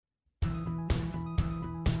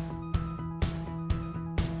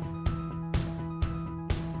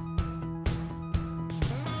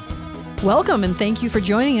Welcome and thank you for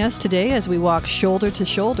joining us today as we walk shoulder to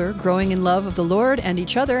shoulder, growing in love of the Lord and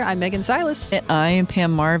each other. I'm Megan Silas. And I am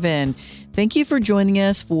Pam Marvin. Thank you for joining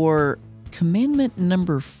us for commandment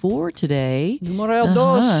number 4 today. Numero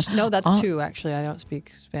dos. No, that's 2, actually. I don't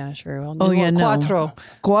speak Spanish very well. Cuatro.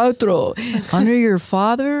 Cuatro. Honor your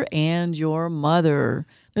father and your mother.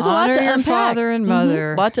 There's Honor a lot to your unpack. father and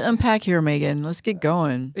mother. A lot to unpack here, Megan. Let's get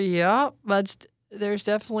going. Yeah, there's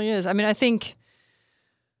definitely is. I mean, I think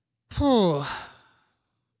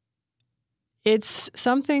it's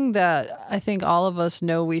something that I think all of us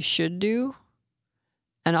know we should do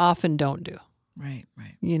and often don't do. Right.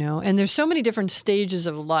 You know, and there's so many different stages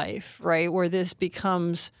of life, right, where this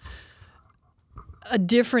becomes a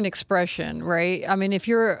different expression, right? I mean, if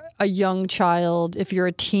you're a young child, if you're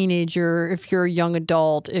a teenager, if you're a young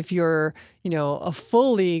adult, if you're, a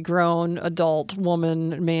fully grown adult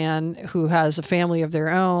woman, man who has a family of their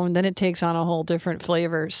own, then it takes on a whole different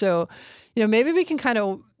flavor. So, maybe we can kind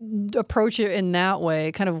of approach it in that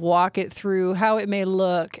way, kind of walk it through how it may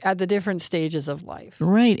look at the different stages of life.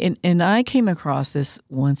 Right. And I came across this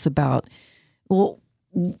once about, well,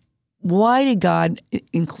 why did God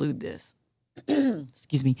include this?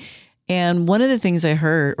 Excuse me. And one of the things I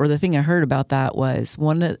heard, or the thing I heard about that was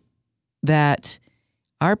that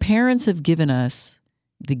our parents have given us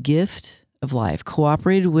the gift of life,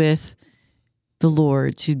 cooperated with the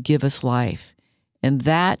Lord to give us life. And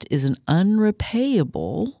that is an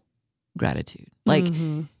unrepayable gratitude. Like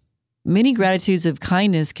many gratitudes of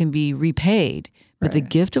kindness can be repaid, but the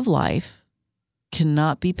gift of life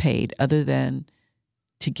cannot be paid other than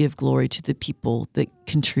to give glory to the people that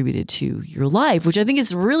contributed to your life, which I think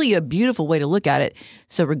is really a beautiful way to look at it.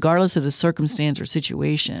 So regardless of the circumstance or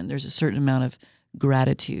situation, there's a certain amount of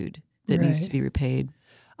gratitude that needs to be repaid.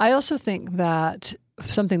 I also think that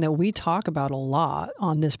something that we talk about a lot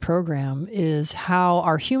on this program is how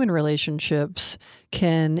our human relationships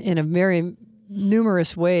can, in a very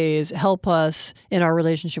numerous ways, help us in our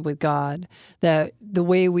relationship with God. That the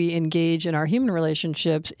way we engage in our human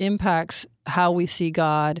relationships impacts how we see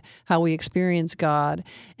God, how we experience God.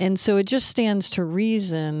 And so it just stands to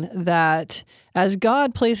reason that as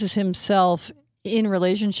God places himself in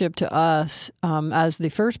relationship to us as the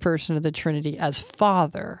first person of the Trinity, as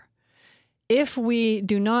Father, if we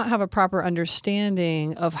do not have a proper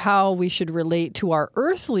understanding of how we should relate to our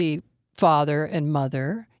earthly father and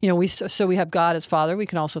mother, we have God as Father. We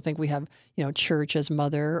can also think we have, church as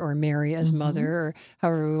mother or Mary as mother, or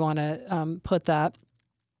however we want to put that.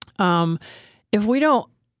 If we don't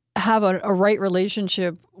have a right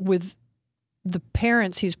relationship with the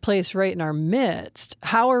parents he's placed right in our midst,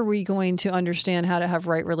 how are we going to understand how to have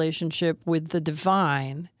right relationship with the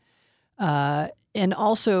divine? And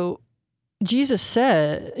also, Jesus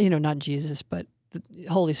said, not Jesus, but the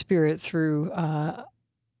Holy Spirit through, now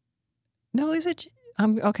I'm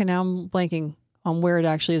blanking on where it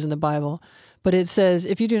actually is in the Bible, but it says,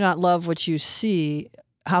 if you do not love what you see,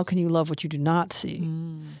 how can you love what you do not see?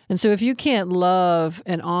 And so if you can't love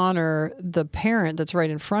and honor the parent that's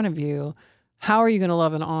right in front of you, how are you going to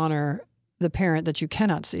love and honor the parent that you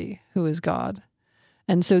cannot see, who is God?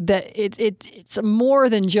 And so that it's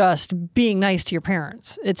more than just being nice to your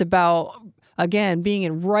parents. It's about, again, being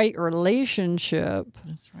in right relationship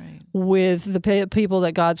with the people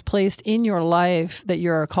that God's placed in your life that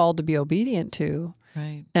you're called to be obedient to.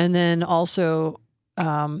 Right. And then also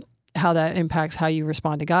how that impacts how you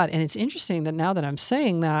respond to God. And it's interesting that now that I'm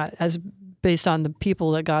saying that, as based on the people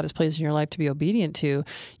that God has placed in your life to be obedient to,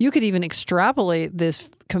 you could even extrapolate this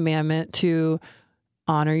commandment to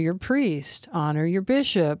honor your priest, honor your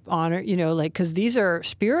bishop, honor, because these are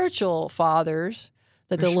spiritual fathers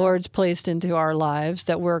that the Lord's placed into our lives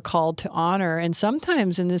that we're called to honor. And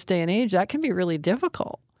sometimes in this day and age, that can be really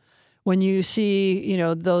difficult when you see,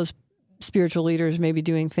 those spiritual leaders maybe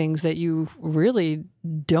doing things that you really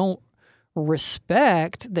don't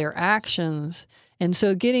respect their actions. And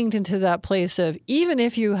so getting into that place of, even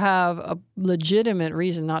if you have a legitimate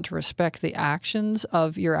reason not to respect the actions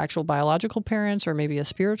of your actual biological parents or maybe a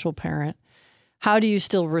spiritual parent, how do you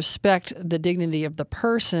still respect the dignity of the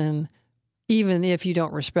person, even if you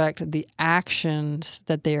don't respect the actions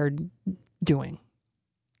that they are doing?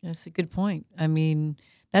 That's a good point. I mean,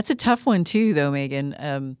 that's a tough one too, though,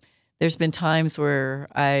 Megan. There's been times where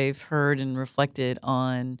I've heard and reflected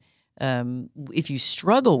on if you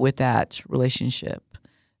struggle with that relationship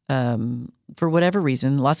for whatever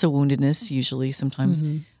reason, lots of woundedness usually sometimes,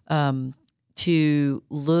 to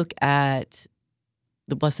look at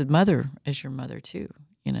the Blessed Mother as your mother too,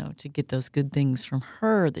 to get those good things from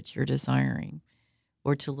her that you're desiring,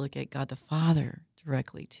 or to look at God the Father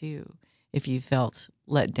directly too, if you felt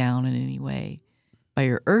let down in any way by by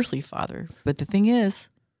your earthly father. But the thing is,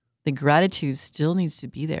 the gratitude still needs to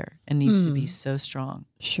be there and needs to be so strong.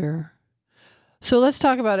 Sure. So let's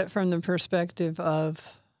talk about it from the perspective of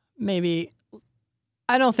maybe,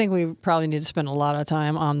 I don't think we probably need to spend a lot of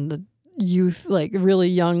time on the youth, like really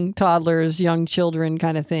young toddlers, young children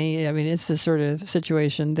kind of thing. I mean, it's this sort of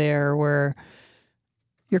situation there where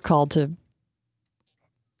you're called to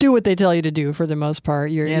do what they tell you to do for the most part.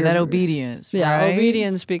 You're that obedience. Yeah, right?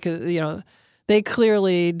 obedience, because, they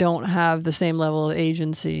clearly don't have the same level of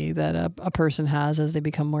agency that a person has as they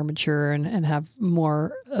become more mature and have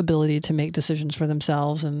more ability to make decisions for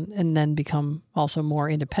themselves and then become also more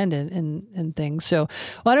independent in things. So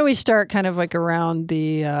why don't we start kind of like around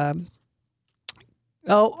the,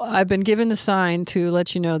 I've been given the sign to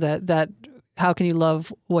let you know that how can you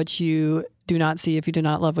love what you do not see if you do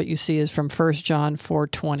not love what you see is from 1 John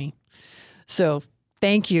 4:20. So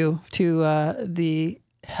thank you to the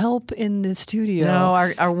help in the studio.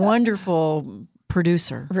 No, our wonderful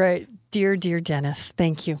producer. Right. Dear Dennis.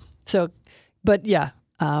 Thank you. So, but yeah.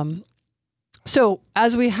 So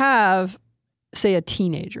as we have, say, a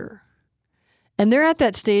teenager, and they're at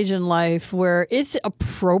that stage in life where it's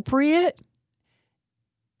appropriate,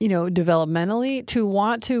 developmentally, to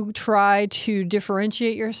want to try to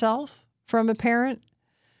differentiate yourself from a parent.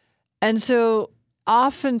 And so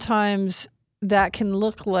oftentimes that can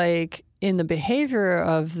look like, in the behavior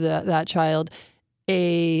of that child,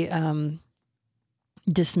 a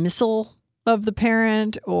dismissal of the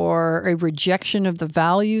parent or a rejection of the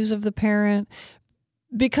values of the parent.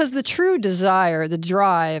 Because the true desire, the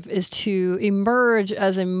drive, is to emerge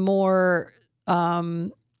as a more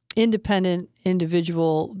independent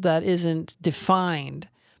individual that isn't defined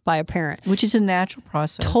by a parent. Which is a natural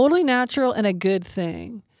process. Totally natural and a good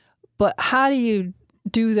thing. But how do you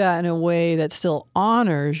do that in a way that still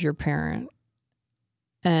honors your parent?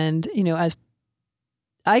 And, as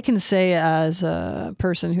I can say as a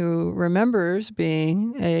person who remembers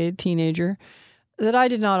being a teenager, that I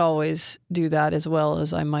did not always do that as well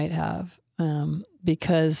as I might have.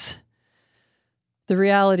 Because the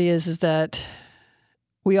reality is that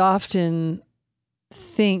we often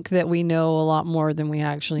think that we know a lot more than we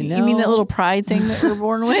actually know. You mean that little pride thing that we're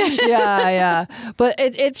born with? Yeah. But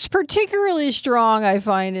it's particularly strong, I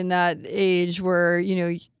find, in that age where,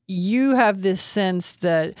 you have this sense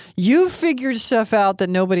that you've figured stuff out that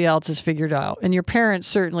nobody else has figured out. And your parents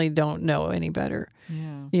certainly don't know any better.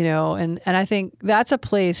 Yeah. And I think that's a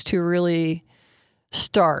place to really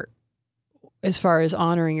start as far as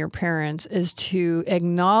honoring your parents, is to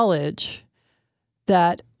acknowledge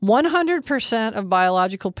that 100% of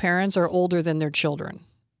biological parents are older than their children.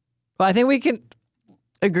 Well, I think we can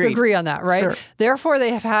agree on that, right? Sure. Therefore,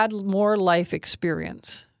 they have had more life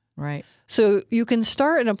experience. Right. So you can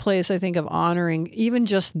start in a place, I think, of honoring even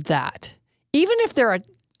just that. Even if they're a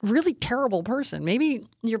really terrible person. Maybe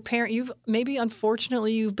your parent,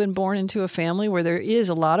 unfortunately, you've been born into a family where there is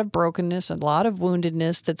a lot of brokenness, a lot of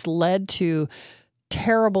woundedness that's led to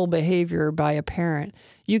terrible behavior by a parent.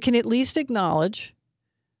 You can at least acknowledge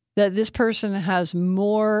that this person has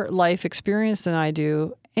more life experience than I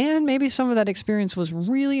do, and maybe some of that experience was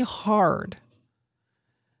really hard.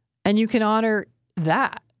 And you can honor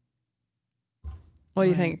that. What do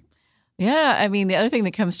you think? Yeah, I mean, the other thing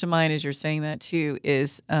that comes to mind as you're saying that too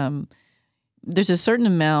is there's a certain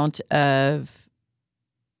amount of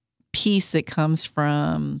peace that comes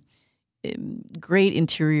from great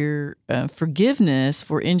interior forgiveness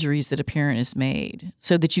for injuries that a parent has made,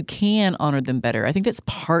 so that you can honor them better. I think that's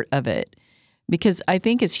part of it, because I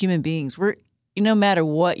think as human beings, we're, no matter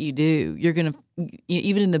what you do, you're going to,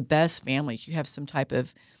 even in the best families, you have some type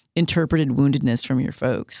of interpreted woundedness from your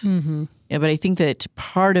folks. Mm-hmm. Yeah, but I think that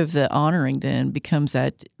part of the honoring then becomes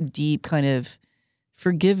that deep kind of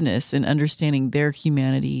forgiveness and understanding their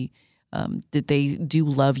humanity, that they do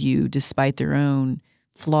love you despite their own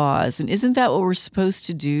flaws. And isn't that what we're supposed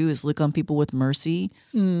to do, is look on people with mercy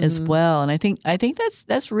as well? And I think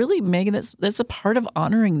that's really, Megan, that's a part of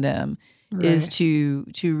honoring them, right, is to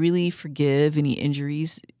really forgive any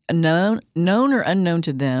injuries, known or unknown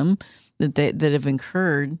to them, that have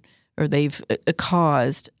incurred or they've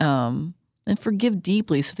caused, and forgive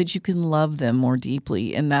deeply so that you can love them more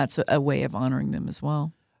deeply. And that's a way of honoring them as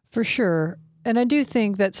well. For sure. And I do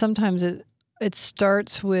think that sometimes it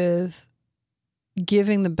starts with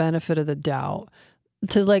giving the benefit of the doubt,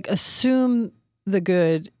 to like assume the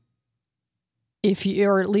good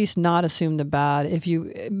or at least not assume the bad if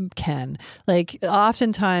you can. Like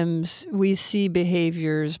oftentimes we see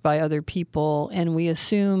behaviors by other people and we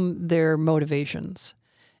assume their motivations.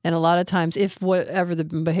 And a lot of times, if whatever the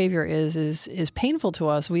behavior is painful to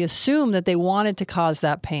us, we assume that they wanted to cause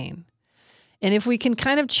that pain. And if we can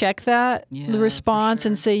kind of check that Yeah, the response for sure.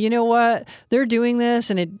 and say, you know what, they're doing this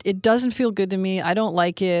and it doesn't feel good to me. I don't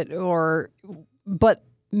like it. But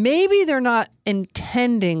maybe they're not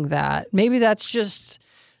intending that. Maybe that's just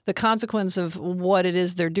the consequence of what it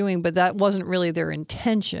is they're doing, but that wasn't really their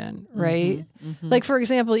intention, right? Like, for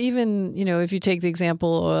example, even, if you take the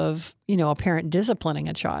example of, a parent disciplining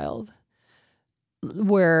a child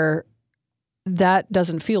where that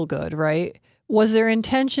doesn't feel good, right? Was their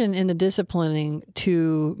intention in the disciplining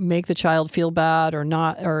to make the child feel bad or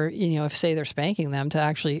not, or, if say they're spanking them, to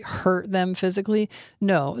actually hurt them physically?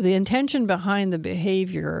 No, the intention behind the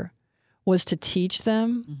behavior was to teach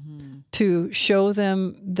them, to show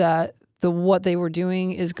them that what they were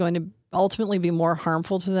doing is going to ultimately be more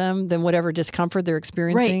harmful to them than whatever discomfort they're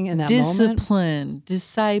experiencing in that moment. Discipline,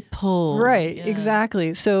 disciple. Right, Yeah.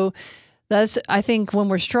 exactly. So that's, I think, when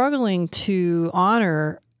we're struggling to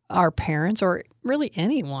honor our parents or really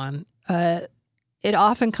anyone, it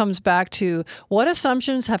often comes back to, what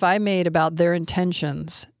assumptions have I made about their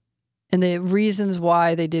intentions and the reasons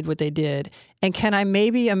why they did what they did? And can I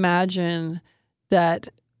maybe imagine that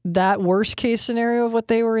worst case scenario of what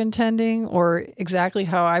they were intending or exactly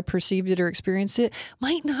how I perceived it or experienced it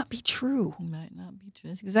might not be true. Might not be true.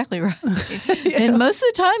 That's exactly right. And most of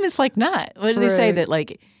the time, it's like not. What do they say? Right. That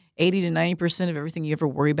like 80 to 90% of everything you ever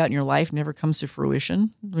worry about in your life never comes to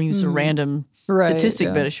fruition. I mean, it's a random statistic,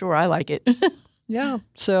 yeah. but sure, I like it. Yeah.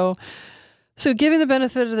 So giving the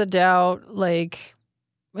benefit of the doubt,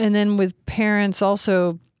 and then with parents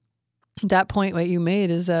also, that point what you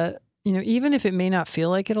made is that, even if it may not feel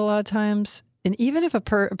like it a lot of times, and even if a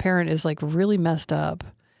parent is like really messed up,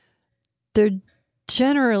 they're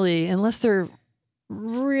generally, unless they're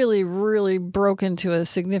really, really broken to a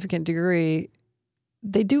significant degree,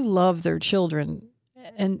 they do love their children,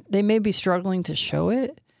 and they may be struggling to show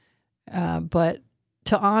it, but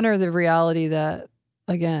to honor the reality that,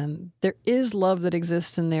 again, there is love that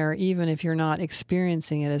exists in there, even if you're not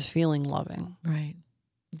experiencing it as feeling loving. Right.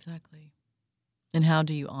 Exactly. And how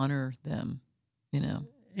do you honor them?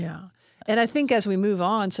 Yeah. And I think as we move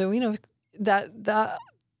on, so, that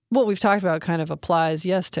what we've talked about kind of applies,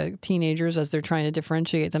 yes, to teenagers as they're trying to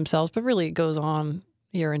differentiate themselves, but really it goes on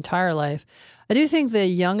your entire life. I do think the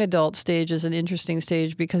young adult stage is an interesting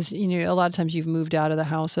stage because, a lot of times you've moved out of the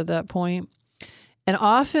house at that point. And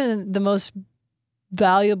often the most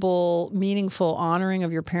valuable, meaningful honoring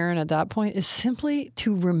of your parent at that point is simply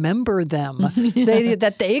to remember them,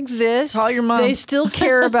 that they exist. Call your mom. They still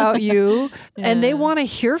care about you and they want to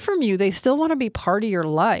hear from you. They still want to be part of your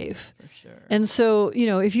life. For sure. And so,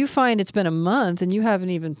 if you find it's been a month and you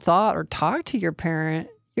haven't even thought or talked to your parent,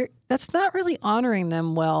 that's not really honoring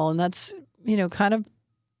them well. And that's, kind of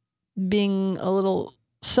being a little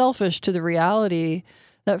selfish to the reality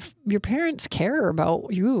that your parents care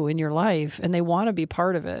about you in your life and they want to be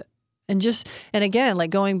part of it. And again, like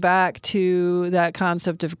going back to that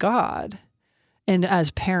concept of God and as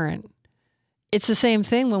parent, it's the same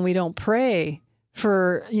thing when we don't pray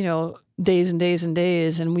for, days and days and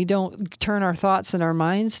days, and we don't turn our thoughts and our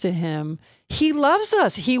minds to him. He loves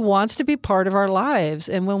us. He wants to be part of our lives.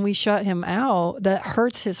 And when we shut him out, that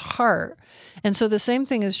hurts his heart. And so the same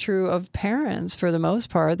thing is true of parents for the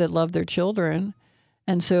most part that love their children.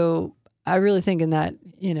 And so I really think in that,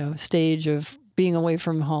 stage of being away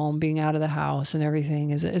from home, being out of the house and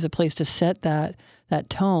everything is a place to set that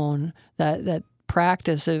tone, that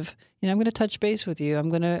practice of, I'm going to touch base with you.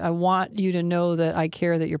 I want you to know that I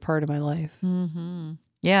care, that you're part of my life. Mm-hmm.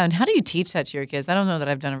 Yeah. And how do you teach that to your kids? I don't know that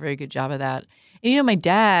I've done a very good job of that. And my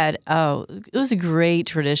dad, it was a great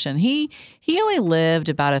tradition. He only lived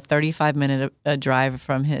about a 35-minute drive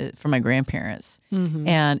from my grandparents. Mm-hmm.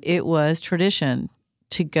 And it was tradition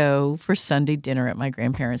to go for Sunday dinner at my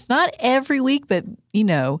grandparents. Not every week, but,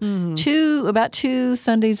 about 2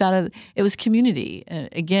 Sundays out of it was community. And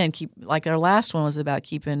again, like our last one was about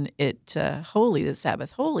keeping it holy, the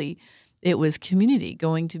Sabbath holy. It was community,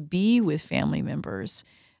 going to be with family members.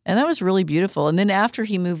 And that was really beautiful. And then after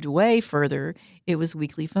he moved away further, it was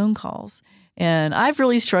weekly phone calls. And I've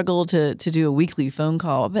really struggled to do a weekly phone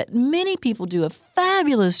call, but many people do a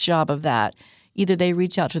fabulous job of that. Either they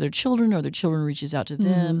reach out to their children or their children reaches out to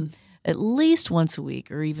them at least once a week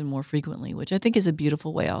or even more frequently, which I think is a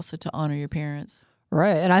beautiful way also to honor your parents.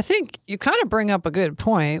 Right. And I think you kind of bring up a good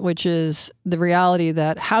point, which is the reality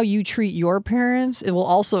that how you treat your parents, it will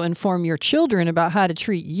also inform your children about how to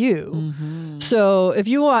treat you. Mm-hmm. So if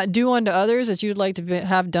you do unto others that you'd like to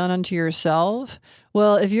have done unto yourself,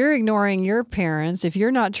 well, if you're ignoring your parents, if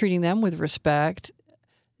you're not treating them with respect,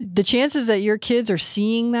 the chances that your kids are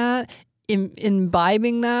seeing that,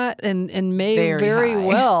 imbibing that, and may very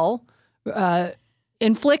well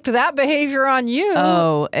inflict that behavior on you.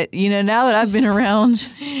 Oh, now that I've been around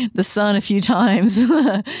the sun a few times,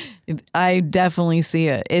 I definitely see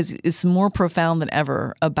it. It's more profound than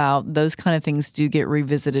ever about those kind of things do get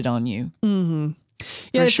revisited on you. Mm-hmm.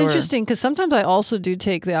 Yeah, it's interesting because sometimes I also do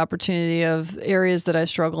take the opportunity of areas that I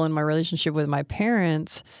struggle in my relationship with my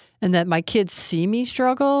parents and that my kids see me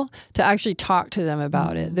struggle to actually talk to them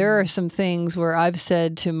about it. There are some things where I've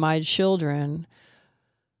said to my children,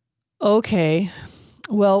 okay,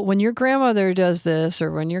 well, when your grandmother does this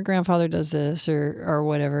or when your grandfather does this or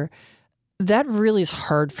whatever, that really is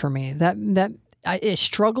hard for me. I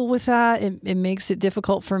struggle with that. It makes it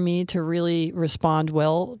difficult for me to really respond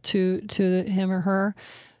well to him or her.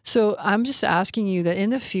 So I'm just asking you that in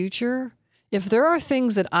the future, if there are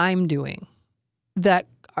things that I'm doing that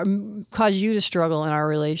cause you to struggle in our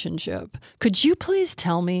relationship, could you please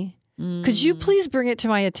tell me? Could you please bring it to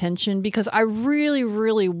my attention? Because I really,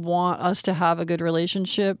 really want us to have a good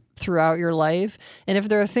relationship throughout your life. And if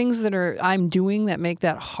there are things that I'm doing that make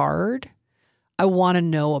that hard, I want to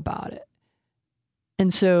know about it.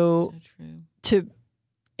 And so to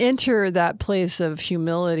enter that place of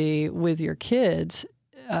humility with your kids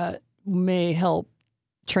may help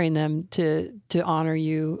train them to honor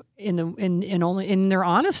you in their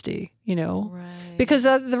honesty, Right. Because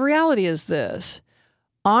the reality is this: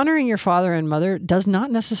 honoring your father and mother does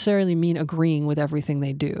not necessarily mean agreeing with everything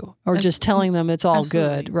they do or just telling them it's all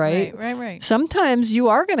good, right? Right. Sometimes you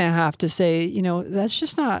are going to have to say, that's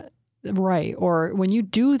just not right. Or when you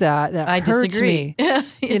do that I hurts disagree.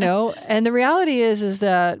 me, and the reality is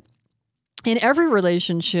that in every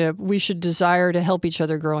relationship, we should desire to help each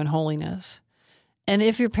other grow in holiness. And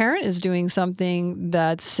if your parent is doing something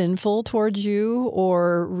that's sinful towards you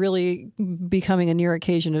or really becoming a near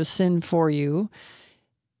occasion of sin for you,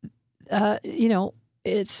 there's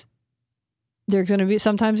going to be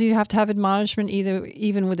sometimes you have to have admonishment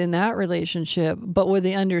even within that relationship, but with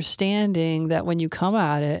the understanding that when you come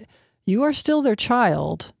at it, you are still their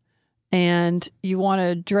child and you want to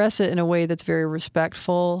address it in a way that's very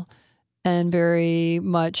respectful and very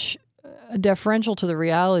much deferential to the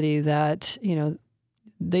reality that,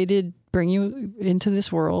 they did bring you into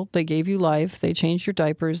this world. They gave you life. They changed your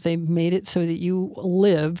diapers. They made it so that you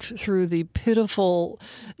lived through the pitiful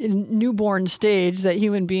newborn stage that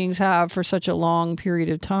human beings have for such a long period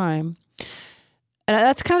of time. And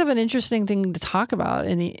that's kind of an interesting thing to talk about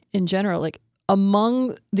in general. Like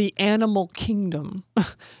among the animal kingdom,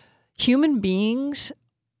 human beings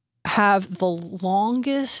have the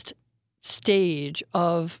longest stage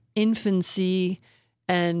of infancy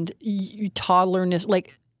and toddlerness,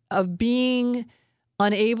 like of being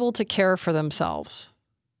unable to care for themselves,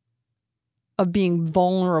 of being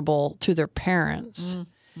vulnerable to their parents.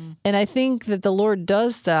 Mm-hmm. And I think that the Lord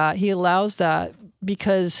does that. He allows that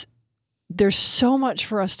because there's so much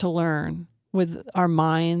for us to learn with our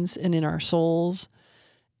minds and in our souls.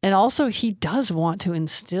 And also he does want to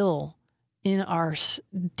instill in our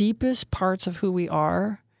deepest parts of who we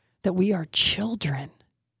are that we are children.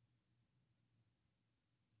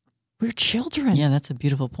 We're children. Yeah, that's a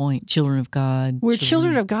beautiful point. Children of God. We're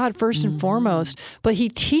children of God first and foremost. But he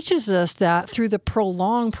teaches us that through the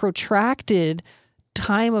prolonged, protracted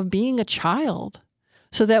time of being a child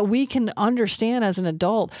so that we can understand as an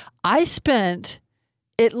adult. I spent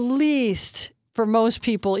at least, for most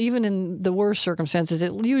people, even in the worst circumstances,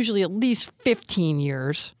 usually at least 15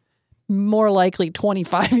 years, more likely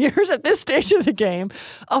 25 years at this stage of the game,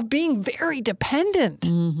 of being very dependent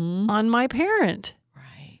on my parent.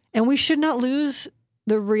 And we should not lose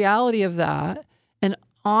the reality of that and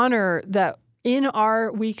honor that in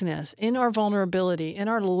our weakness, in our vulnerability, in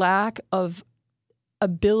our lack of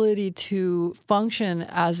ability to function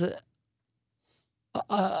as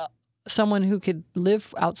someone who could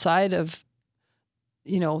live outside of,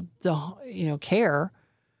 care.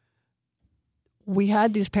 We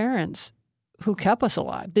had these parents who kept us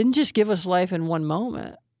alive, didn't just give us life in one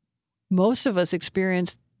moment. Most of us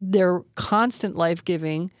experienced their constant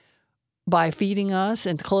life-giving by feeding us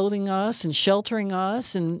and clothing us and sheltering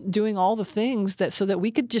us and doing all the things so that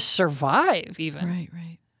we could just survive even.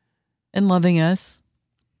 Right. And loving us.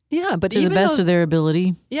 Yeah, but to the best of their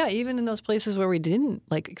ability. Yeah, even in those places where we didn't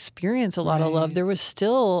experience a lot of love, there was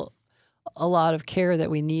still a lot of care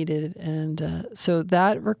that we needed. And so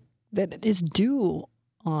that is due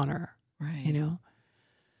honor, right?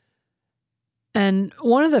 And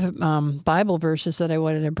one of the Bible verses that I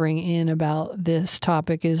wanted to bring in about this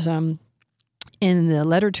topic is in the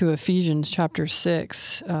letter to Ephesians chapter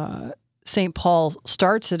 6, St. Paul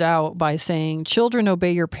starts it out by saying, "Children,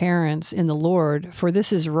 obey your parents in the Lord, for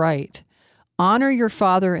this is right. Honor your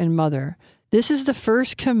father and mother. This is the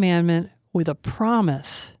first commandment with a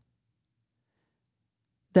promise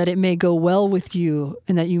that it may go well with you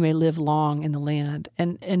and that you may live long in the land.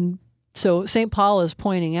 And so St. Paul is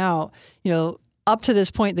pointing out, up to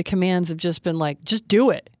this point, the commands have just been like, just do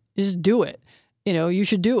it. Just do it. You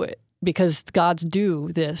should do it because God's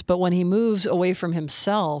do this. But when he moves away from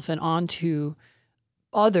himself and onto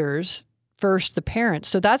others, first the parents.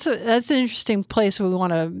 So that's an interesting place we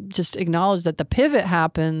want to just acknowledge that the pivot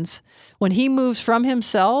happens when he moves from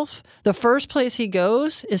himself. The first place he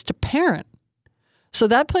goes is to parent. So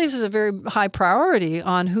that places a very high priority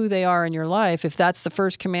on who they are in your life if that's the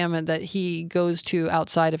first commandment that he goes to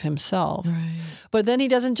outside of himself. Right. But then he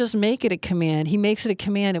doesn't just make it a command. He makes it a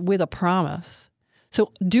command with a promise.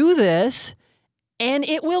 So do this and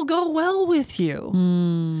it will go well with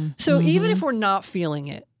you. So even if we're not feeling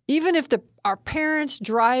it, even if our parents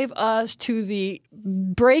drive us to the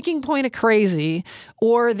breaking point of crazy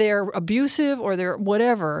or they're abusive or they're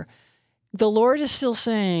whatever, the Lord is still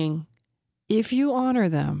saying, if you honor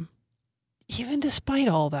them, even despite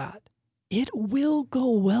all that, it will go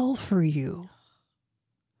well for you.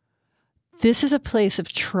 This is a place of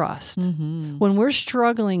trust. When we're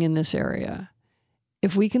struggling in this area,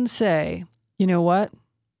 if we can say, you know what,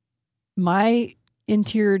 my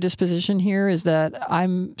interior disposition here is that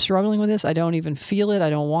I'm struggling with this. I don't even feel it. I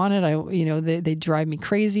don't want it. They drive me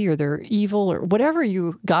crazy or they're evil or whatever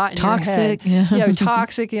you got in toxic. your head. Yeah,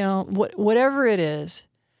 toxic, whatever it is.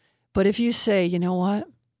 But if you say, you know what,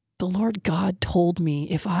 the Lord God told me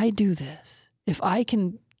if I do this, if I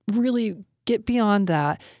can really get beyond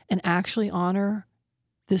that and actually honor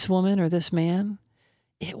this woman or this man,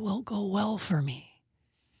 it will go well for me.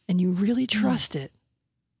 And you really trust it.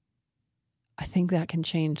 I think that can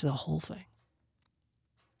change the whole thing.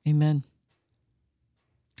 Amen.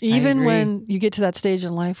 Even when you get to that stage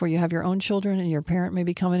in life where you have your own children and your parent may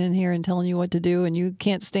be coming in here and telling you what to do and you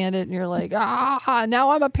can't stand it and you're like, now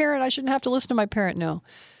I'm a parent. I shouldn't have to listen to my parent. No,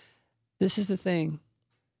 this is the thing.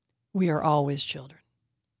 We are always children.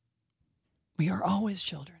 We are always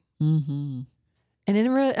children. And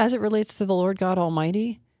as it relates to the Lord God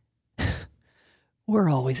Almighty, we're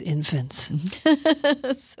always infants.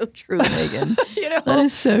 So true, Megan. That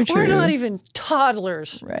is so true. We're not even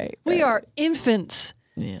toddlers. Right. We are infants.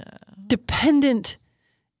 Yeah. Dependent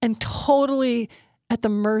and totally at the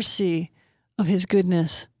mercy of his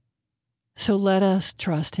goodness. So let us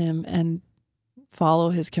trust him and follow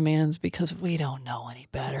his commands because we don't know any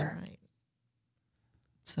better. That's right.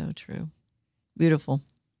 So true. Beautiful.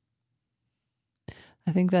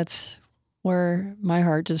 I think that's where my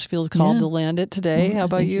heart just feels called to land it today. How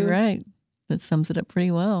about you? You're right. That sums it up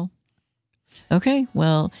pretty well. Okay.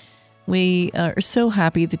 Well, we are so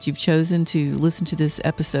happy that you've chosen to listen to this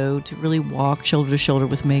episode to really walk shoulder to shoulder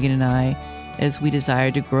with Megan and I as we desire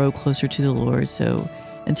to grow closer to the Lord. So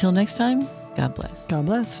until next time, God bless. God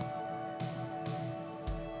bless.